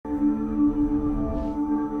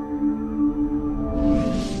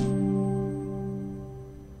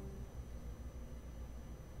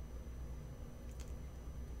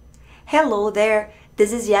Hello there,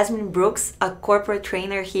 this is Yasmin Brooks, a corporate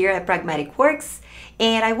trainer here at Pragmatic Works,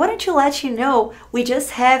 and I wanted to let you know we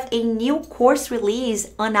just have a new course release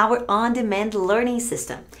on our on-demand learning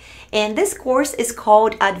system. And this course is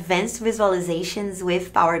called Advanced Visualizations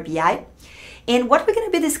with Power BI. And what we're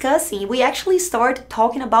going to be discussing, we actually start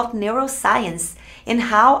talking about neuroscience and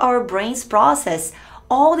how our brains process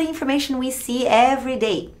all the information we see every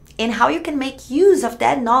day, and how you can make use of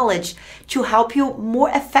that knowledge to help you more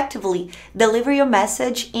effectively deliver your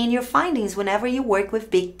message and your findings whenever you work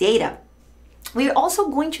with big data. We're also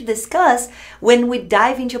going to discuss, when we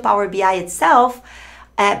dive into Power BI itself,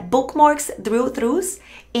 bookmarks, drill-throughs,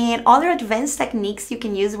 and other advanced techniques you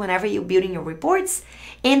can use whenever you're building your reports.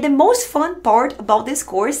 And the most fun part about this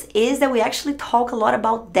course is that we actually talk a lot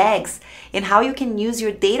about DAGs and how you can use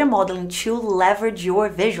your data modeling to leverage your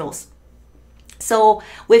visuals. So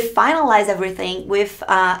we've finalized everything with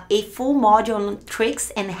a full module on tricks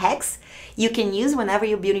and hacks you can use whenever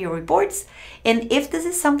you're building your reports. And if this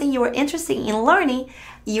is something you are interested in learning,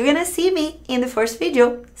 you're gonna see me in the first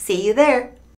video. See you there.